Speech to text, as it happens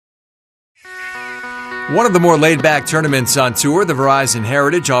One of the more laid-back tournaments on tour, the Verizon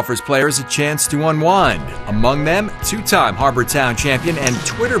Heritage offers players a chance to unwind. Among them, two-time Harbour Town champion and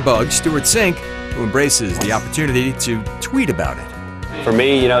Twitter bug Stewart Cink, who embraces the opportunity to tweet about it. For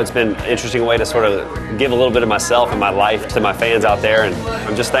me, it's been an interesting way to sort of give a little bit of myself and my life to my fans out there, and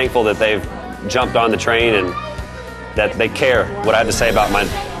I'm just thankful that they've jumped on the train and that they care what I have to say about my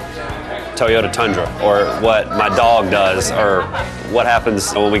Toyota Tundra, or what my dog does, or what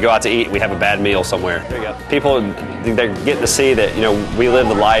happens when we go out to eat, we have a bad meal somewhere. There you go. People, they're getting to see that, we live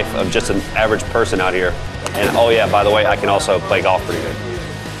the life of just an average person out here. And oh yeah, by the way, I can also play golf pretty good.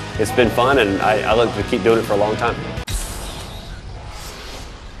 It's been fun, and I look to keep doing it for a long time.